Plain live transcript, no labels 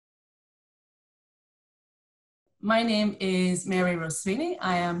My name is Mary Rose Sweeney.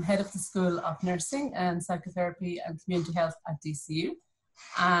 I am head of the School of Nursing and Psychotherapy and Community Health at DCU.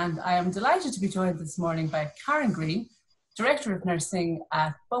 And I am delighted to be joined this morning by Greene, Director of Nursing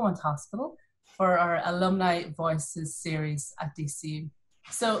at Beaumont Hospital, for our Alumni Voices series at DCU.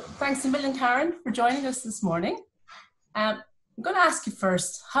 So thanks a million, Karen, for joining us this morning. I'm going to ask you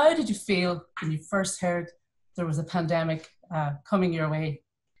first, how did you feel when you first heard there was a pandemic coming your way?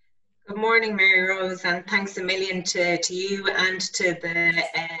 Good morning, Mary Rose, and thanks a million to you and to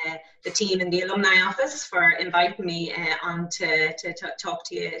the team in the Alumni office for inviting me on to talk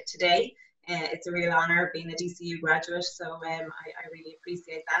to you today. It's a real honour being a DCU graduate, so I really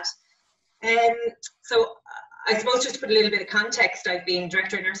appreciate that. So I suppose just to put a little bit of context, I've been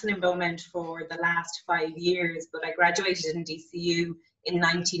Director of Nursing in Beaumont for the last 5 years, but I graduated in DCU in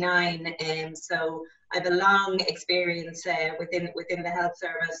 '99, so I have a long experience within the health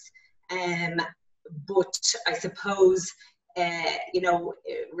service. But I suppose,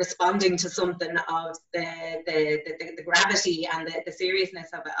 responding to something of the gravity and the seriousness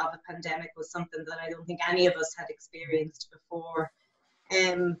of a pandemic was something that I don't think any of us had experienced before.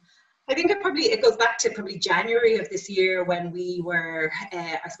 I think it goes back to probably January of this year when we were,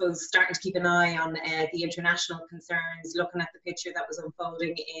 I suppose, starting to keep an eye on the international concerns, looking at the picture that was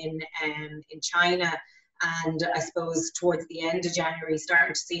unfolding in China. And I suppose towards the end of January,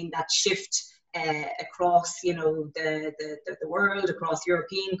 starting to see that shift across, the world, across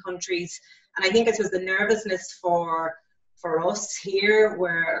European countries. And I think it was the nervousness for us here,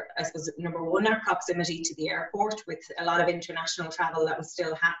 where I suppose number one, our proximity to the airport with a lot of international travel that was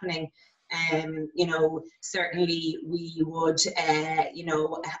still happening. Certainly we would,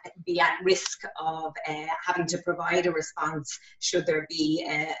 be at risk of having to provide a response should there be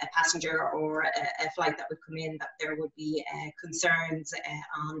a passenger or a flight that would come in that there would be concerns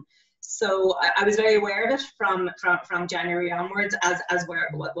on. So I was very aware of it from January onwards, as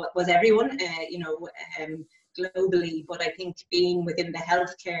was everyone, globally. But I think being within the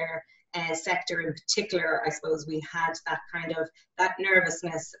healthcare sector in particular, I suppose we had that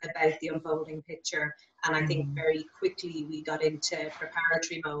nervousness about the unfolding picture, and I think very quickly we got into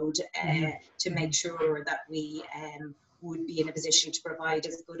preparatory mode to make sure that we would be in a position to provide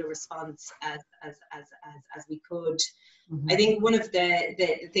as good a response as we could. I think one of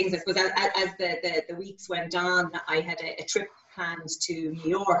the things, I suppose, as the weeks went on, I had a trip planned to New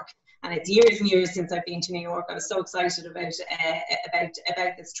York. And it's years and years since I've been to New York. I was so excited about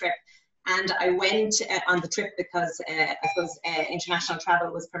this trip. And I went on the trip because I suppose international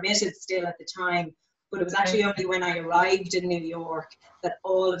travel was permitted still at the time. But it was actually only when I arrived in New York that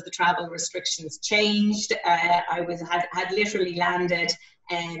all of the travel restrictions changed. I had literally landed,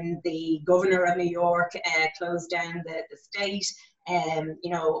 and the governor of New York closed down the state.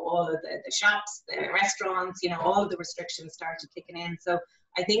 All of the shops, the restaurants, all of the restrictions started kicking in. So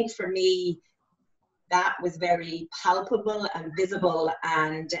I think for me, that was very palpable and visible,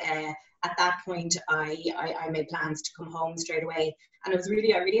 and at that point I made plans to come home straight away. And I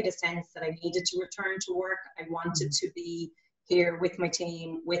really had a sense that I needed to return to work. I wanted to be here with my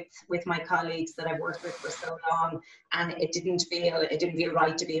team, with my colleagues that I've worked with for so long, and it didn't feel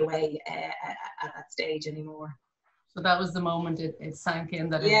right to be away at that stage anymore. So that was the moment it sank in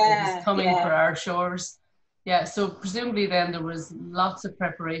that it was coming for our shores. Yeah, so presumably then there was lots of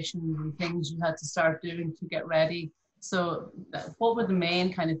preparation and things you had to start doing to get ready. So what were the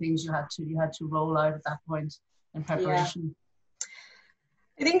main kind of things you had to roll out at that point in preparation?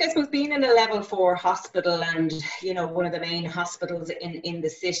 I think, I suppose, being in a level 4 hospital and, one of the main hospitals in the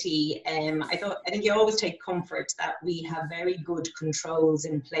city, I think you always take comfort that we have very good controls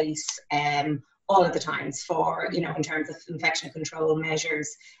in place all of the times for, in terms of infection control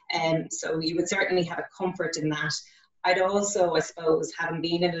measures. So you would certainly have a comfort in that. I'd also, I suppose, having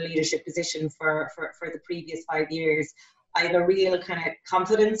been in a leadership position for the previous 5 years, I have a real kind of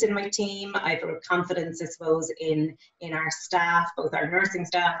confidence in my team. I have a confidence, I suppose, in our staff, both our nursing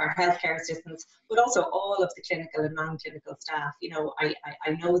staff, our healthcare assistants, but also all of the clinical and non-clinical staff.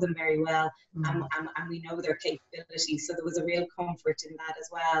 I know them very well, and we know their capabilities. So there was a real comfort in that as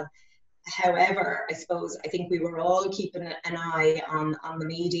well. However, I think we were all keeping an eye on the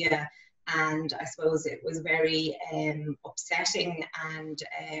media, and I suppose it was very upsetting and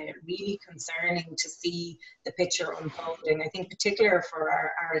really concerning to see the picture unfolding. I think particular for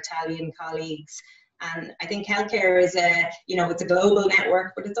our Italian colleagues. And I think healthcare is it's a global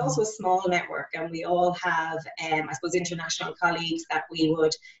network, but it's also a small network, and we all have, I suppose, international colleagues that we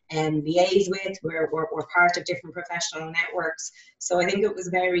would liaise with. We're part of different professional networks. So I think it was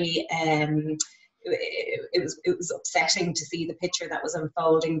very it was upsetting to see the picture that was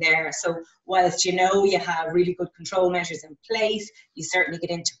unfolding there. So whilst you have really good control measures in place, you certainly get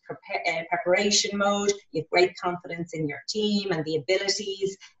into preparation mode, you have great confidence in your team and the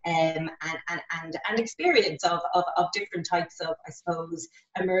abilities and experience of different types of, I suppose,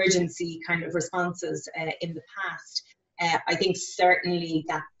 emergency kind of responses in the past. I think certainly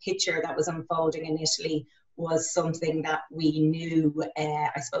that picture that was unfolding in Italy was something that we knew,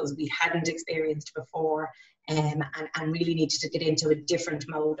 I suppose, we hadn't experienced before, and really needed to get into a different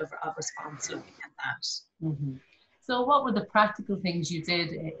mode of response looking at that. Mm-hmm. So what were the practical things you did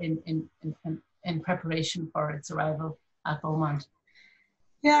in preparation for its arrival at Beaumont?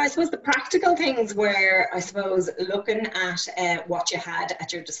 Yeah, I suppose the practical things were, I suppose, looking at what you had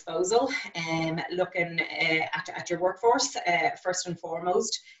at your disposal, looking at your workforce first and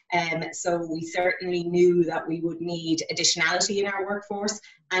foremost. So we certainly knew that we would need additionality in our workforce,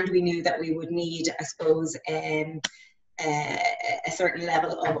 and we knew that we would need, I suppose, a certain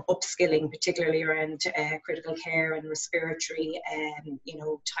level of upskilling, particularly around critical care and respiratory,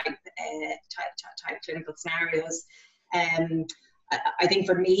 type clinical scenarios. I think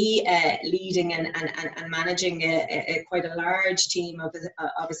for me, leading and managing quite a large team of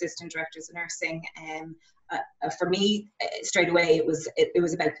assistant directors of nursing, for me, straight away, it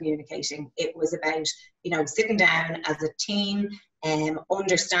was about communicating. It was about, sitting down as a team,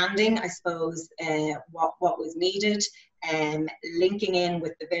 understanding, I suppose, what was needed, linking in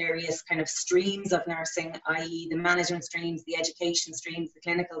with the various kind of streams of nursing, i.e. the management streams, the education streams, the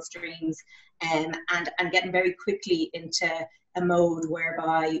clinical streams, and getting very quickly into a mode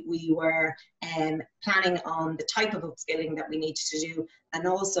whereby we were planning on the type of upskilling that we needed to do, and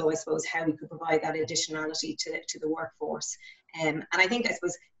also, I suppose, how we could provide that additionality to the workforce. And I think, I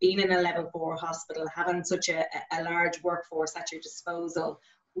suppose, being in a level 4 hospital, having such a large workforce at your disposal,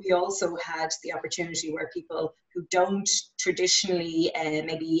 we also had the opportunity where people who don't traditionally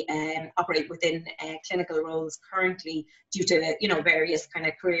maybe operate within clinical roles currently, due to various kind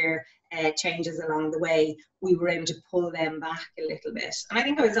of career changes along the way, we were able to pull them back a little bit. And I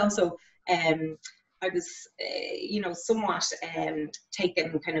think I was also somewhat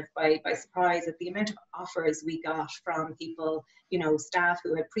taken kind of by surprise at the amount of offers we got from people, staff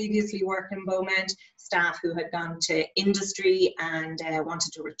who had previously worked in Beaumont, staff who had gone to industry and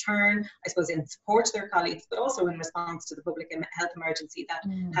wanted to return, I suppose, in support of their colleagues, but also in response to the public health emergency that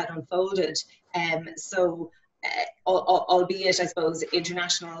had unfolded. Albeit, I suppose,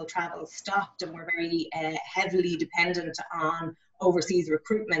 international travel stopped, and we're very heavily dependent on overseas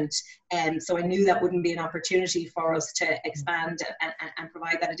recruitment, so I knew that wouldn't be an opportunity for us to expand and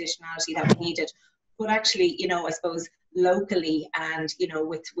provide that additionality that we needed. But actually, I suppose locally and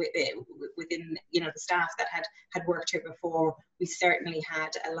within the staff that had worked here before, we certainly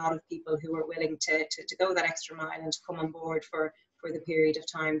had a lot of people who were willing to go that extra mile and to come on board for the period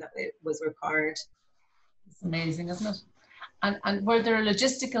of time that it was required. It's amazing, isn't it? And were there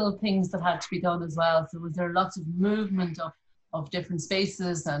logistical things that had to be done as well? So was there lots of movement of different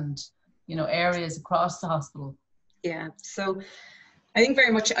spaces and areas across the hospital? Yeah, so I think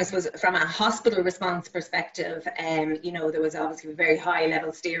very much, I suppose, from a hospital response perspective, there was obviously a very high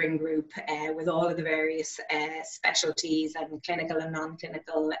level steering group with all of the various specialties and clinical and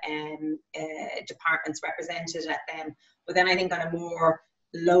non-clinical departments represented at them. But then I think on a more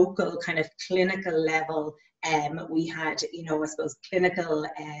local kind of clinical level, we had, I suppose, clinical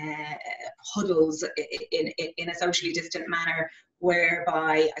huddles in a socially distant manner,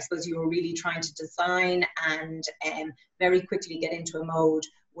 whereby I suppose you were really trying to design and very quickly get into a mode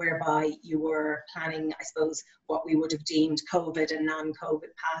whereby you were planning, I suppose, what we would have deemed COVID and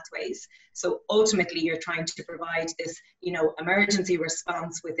non-COVID pathways. So ultimately, you're trying to provide this, emergency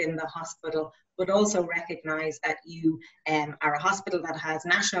response within the hospital, but also recognise that you are a hospital that has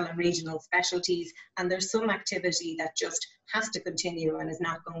national and regional specialties, and there's some activity that just has to continue and is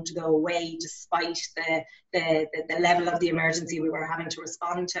not going to go away despite the level of the emergency we were having to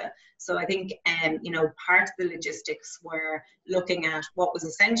respond to. So I think, part of the logistics were looking at what was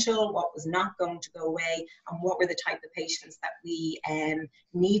essential, what was not going to go away, and what were the type of patients that we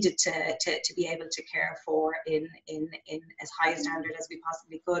needed to be able to care for in as high a standard as we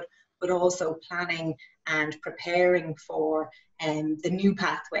possibly could, but also planning and preparing for the new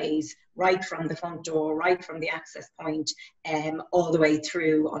pathways right from the front door, right from the access point, all the way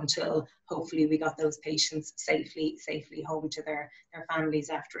through until hopefully we got those patients safely home to their families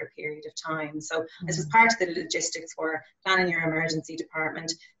after a period of time. So this was part of the logistics were planning your emergency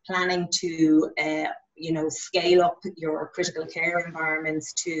department, planning to scale up your critical care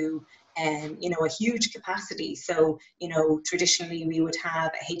environments to you know, a huge capacity. So, you know, traditionally we would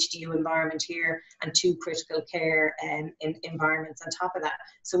have a HDU environment here and 2 critical care environments on top of that.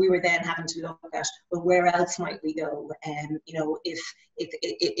 So we were then having to look at, well, where else might we go? You know, if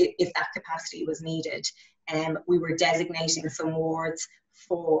that capacity was needed. We were designating some wards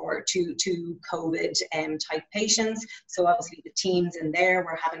to COVID type patients. So obviously the teams in there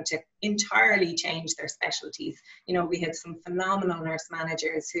were having to entirely change their specialties. You know, we had some phenomenal nurse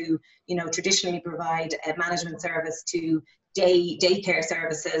managers who, you know, traditionally provide a management service to daycare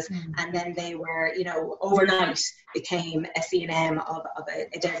services, and then they were, you know, overnight became a CNM of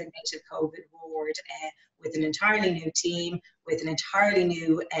a designated COVID ward, with an entirely new team, with an entirely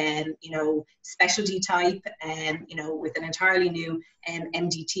new, you know, specialty type, you know, with an entirely new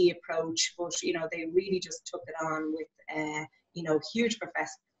MDT approach. But, you know, they really just took it on with, you know, huge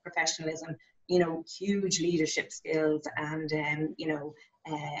professionalism, you know, huge leadership skills, and, you know,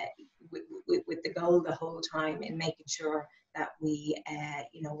 with the goal the whole time in making sure that we,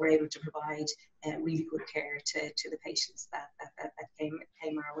 you know, were able to provide really good care to the patients that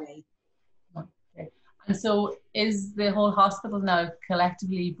came our way. Okay. And so is the whole hospital now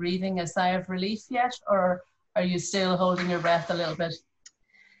collectively breathing a sigh of relief yet, or are you still holding your breath a little bit?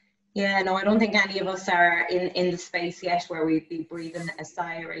 Yeah, no, I don't think any of us are in the space yet where we'd be breathing a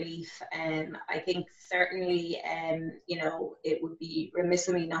sigh of relief. I think certainly, you know, it would be remiss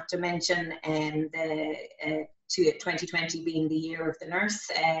of me not to mention the 2020 being the year of the nurse,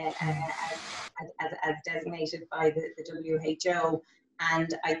 as designated by the WHO.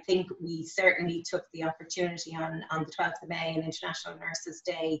 And I think we certainly took the opportunity on the 12th of May, on International Nurses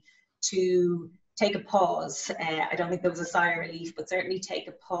Day, to take a pause. I don't think there was a sigh of relief, but certainly take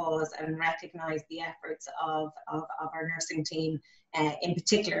a pause and recognise the efforts of our nursing team, in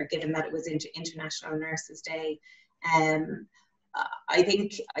particular, given that it was International Nurses Day. I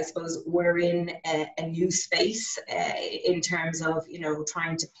suppose we're in a new space in terms of, you know,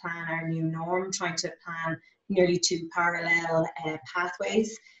 trying to plan our new norm, trying to plan nearly 2 parallel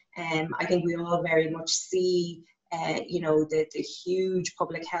pathways. I think we all very much see, you know, the huge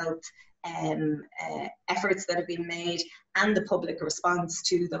public health efforts that have been made and the public response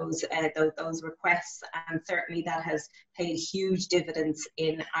to those requests, and certainly that has paid huge dividends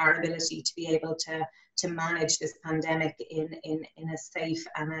in our ability to be able to manage this pandemic in a safe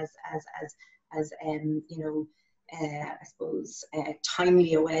and as you know, I suppose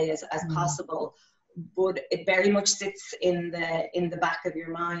timely a way as possible. But it very much sits in the back of your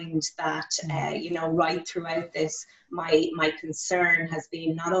mind that, you know, right throughout this, my concern has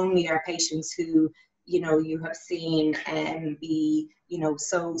been not only our patients who, you know, you have seen be, you know,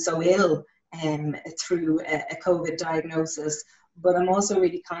 so ill through a COVID diagnosis, but I'm also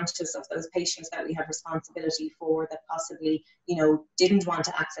really conscious of those patients that we have responsibility for that possibly, you know, didn't want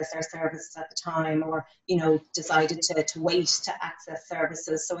to access our services at the time, or, you know, decided to wait to access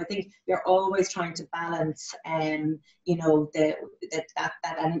services. So I think you're always trying to balance, you know,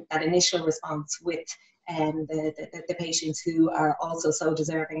 that initial response with the patients who are also so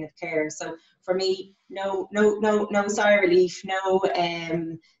deserving of care. So for me, no sigh of relief, no,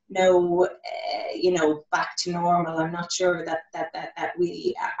 you know, back to normal. I'm not sure that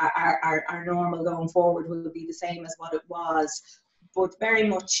we our normal going forward will be the same as what it was, but very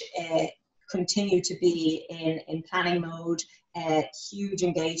much continue to be in planning mode. Huge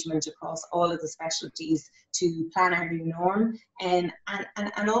engagement across all of the specialties to plan our new norm, and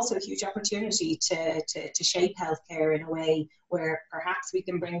also a huge opportunity to shape healthcare in a way where perhaps we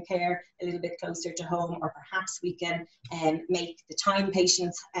can bring care a little bit closer to home, or perhaps we can make the time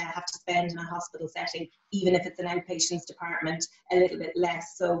patients have to spend in a hospital setting, even if it's an outpatients department, a little bit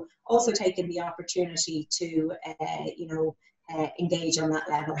less. So also taking the opportunity to you know, engage on that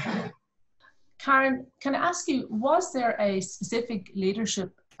level. Karen, can I ask you, was there a specific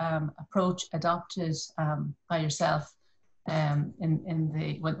leadership approach adopted by yourself when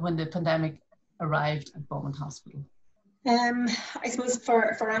the pandemic arrived at Beaumont Hospital? I suppose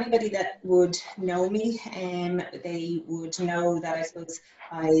for anybody that would know me, they would know that I suppose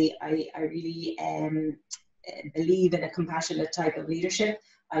I really believe in a compassionate type of leadership.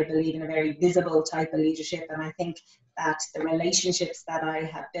 I believe in a very visible type of leadership, and I think that the relationships that I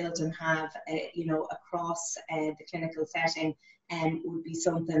have built and have, you know, across the clinical setting, would be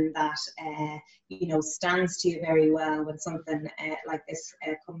something that, you know, stands to you very well when something like this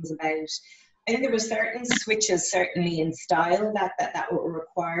comes about. I think there were certain switches, certainly in style, that were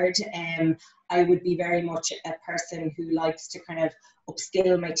required. I would be very much a person who likes to kind of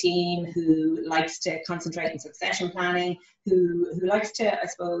upskill my team, who likes to concentrate on succession planning, who likes to, I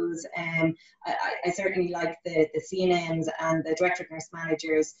suppose, I certainly like the CNMs and the director nurse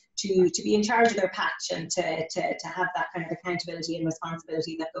managers to be in charge of their patch and to have that kind of accountability and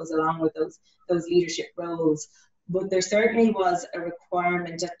responsibility that goes along with those leadership roles. But there certainly was a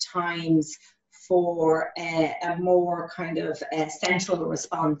requirement at times for a more kind of central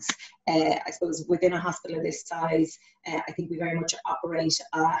response. I suppose within a hospital of this size, I think we very much operate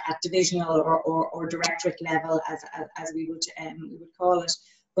at divisional or directorate level, as we would call it.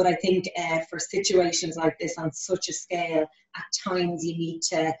 But I think for situations like this on such a scale, at times you need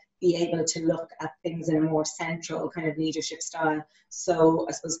to be able to look at things in a more central kind of leadership style. So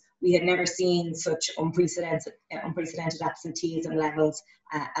I suppose we had never seen such unprecedented absenteeism levels.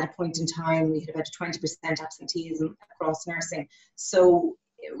 At a point in time, we had about 20% absenteeism across nursing. So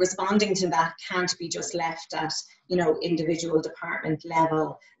responding to that can't be just left at, you know, individual department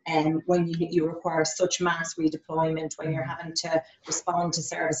level. And when you require such mass redeployment, when you're having to respond to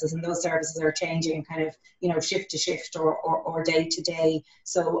services, and those services are changing kind of, you know, shift to shift or day to day.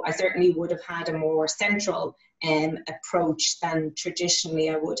 So I certainly would have had a more central approach than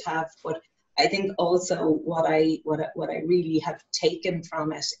traditionally I would have. But I think also what I really have taken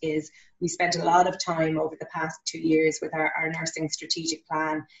from it is we spent a lot of time over the past 2 years with our nursing strategic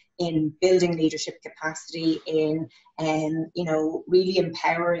plan in building leadership capacity, in you know, really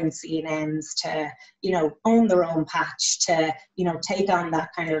empowering CNMs to, you know, own their own patch, to, you know, take on that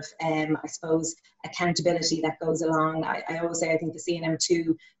kind of I suppose accountability that goes along. I always say I think the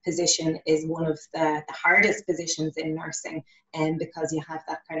CNM2 position is one of the hardest positions in nursing, and because you have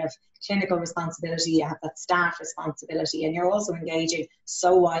that kind of clinical responsibility, you have that staff responsibility, and you're also engaging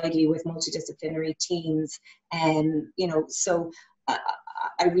so widely with multidisciplinary teams. And you know, so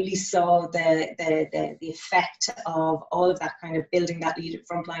I really saw the effect of all of that kind of building that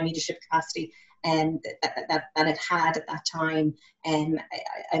frontline leadership capacity and that it had at that time. And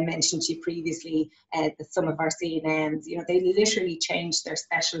I mentioned to you previously that some of our CNMs, you know, they literally changed their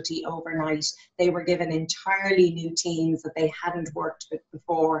specialty overnight. They were given entirely new teams that they hadn't worked with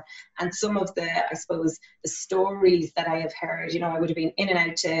before. And some of the, I suppose, the stories that I have heard, you know, I would have been in and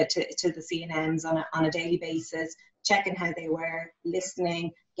out to the CNMs on a daily basis, checking how they were,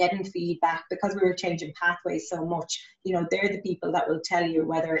 listening, getting feedback, because we were changing pathways so much. You know, they're the people that will tell you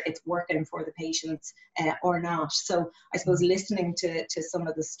whether it's working for the patients or not. So I suppose listening to some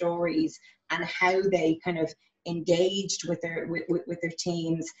of the stories and how they kind of engaged with their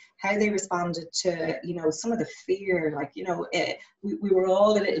teams, how they responded to, you know, some of the fear, like, you know, we were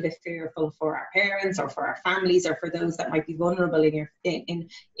all a little bit fearful for our parents or for our families or for those that might be vulnerable in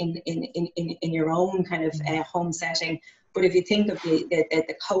your own kind of home setting. But if you think of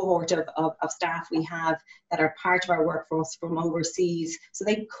the cohort of staff we have that are part of our workforce from overseas, so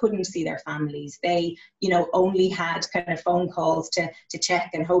they couldn't see their families. They, you know, only had kind of phone calls to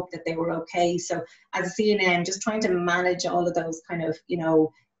check and hope that they were okay. So as a CNM, just trying to manage all of those kind of, you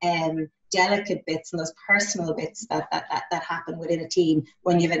know, delicate bits and those personal bits that happen within a team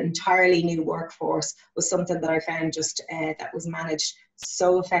when you have an entirely new workforce was something that I found just that was managed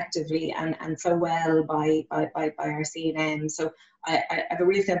so effectively and so well by our CNM. So I have a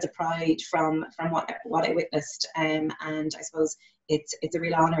real sense of pride from what I witnessed, and I suppose it's a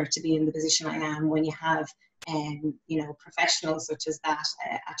real honour to be in the position I am when you have you know, professionals such as that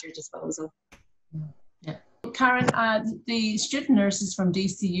at your disposal. Yeah. Karen, the student nurses from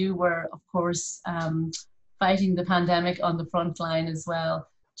DCU were, of course, fighting the pandemic on the front line as well.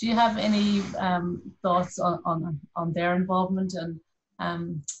 Do you have any thoughts on their involvement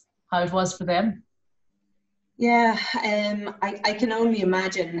and how it was for them? Yeah, I can only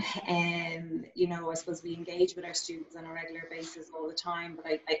imagine. You know, I suppose we engage with our students on a regular basis all the time,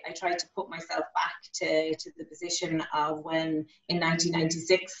 but I try to put myself back to the position of when in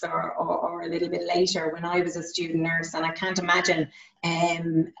 1996 or a little bit later when I was a student nurse, and I can't imagine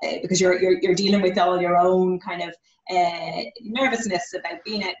because you're dealing with all your own kind of nervousness about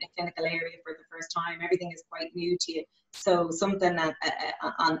being out in a clinical area for the first time. Everything is quite new to you. So something that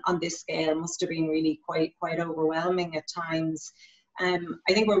on this scale must have been really quite overwhelming at times. I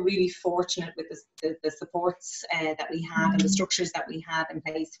think we're really fortunate with the supports that we have and the structures that we have in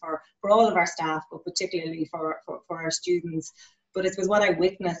place for all of our staff, but particularly for our students. But it was what I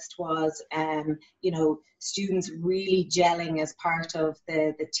witnessed was, you know, students really gelling as part of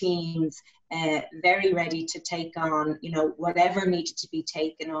the teams, very ready to take on, you know, whatever needed to be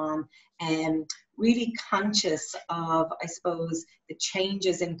taken on, and really conscious of, I suppose, the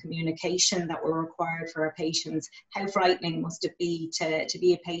changes in communication that were required for our patients. How frightening must it be to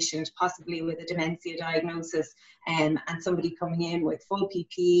be a patient possibly with a dementia diagnosis, and somebody coming in with full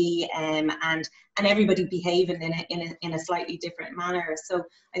PPE, and everybody behaving in a slightly different manner. So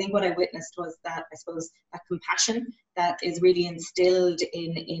I think what I witnessed was that, I suppose, that compassion that is really instilled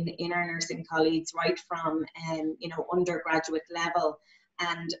in our nursing colleagues right from you know, undergraduate level.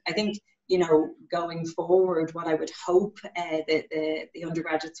 And I think, you know, going forward, what I would hope that the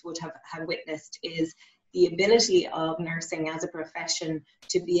undergraduates would have witnessed is the ability of nursing as a profession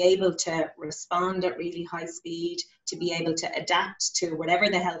to be able to respond at really high speed, to be able to adapt to whatever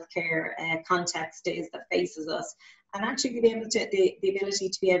the healthcare context is that faces us, and actually be able to, the ability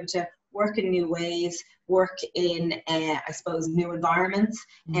to be able to work in new ways, work in, I suppose, new environments,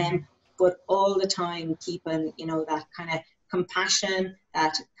 but all the time keeping, you know, that kind of compassion,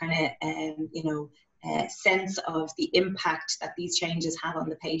 that kind of, you know, sense of the impact that these changes have on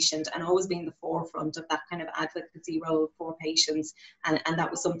the patient, and always being the forefront of that kind of advocacy role for patients. And that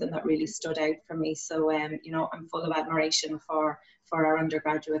was something that really stood out for me. So, you know, I'm full of admiration for our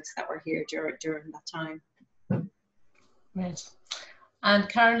undergraduates that were here during that time. Right. And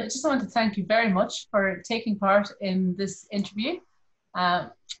Karen, I just want to thank you very much for taking part in this interview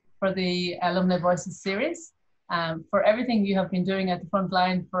for the Alumni Voices series. For everything you have been doing at the front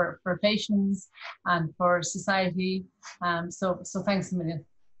line for patients and for society. So thanks a million.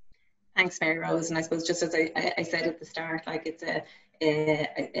 Thanks, Mary Rose. And I suppose, just as I said at the start, like, it's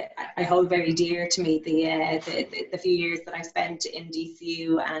I hold very dear to me the few years that I spent in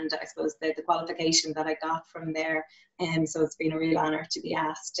DCU, and I suppose the qualification that I got from there. So it's been a real honour to be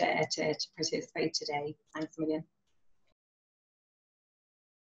asked to participate today. Thanks a million.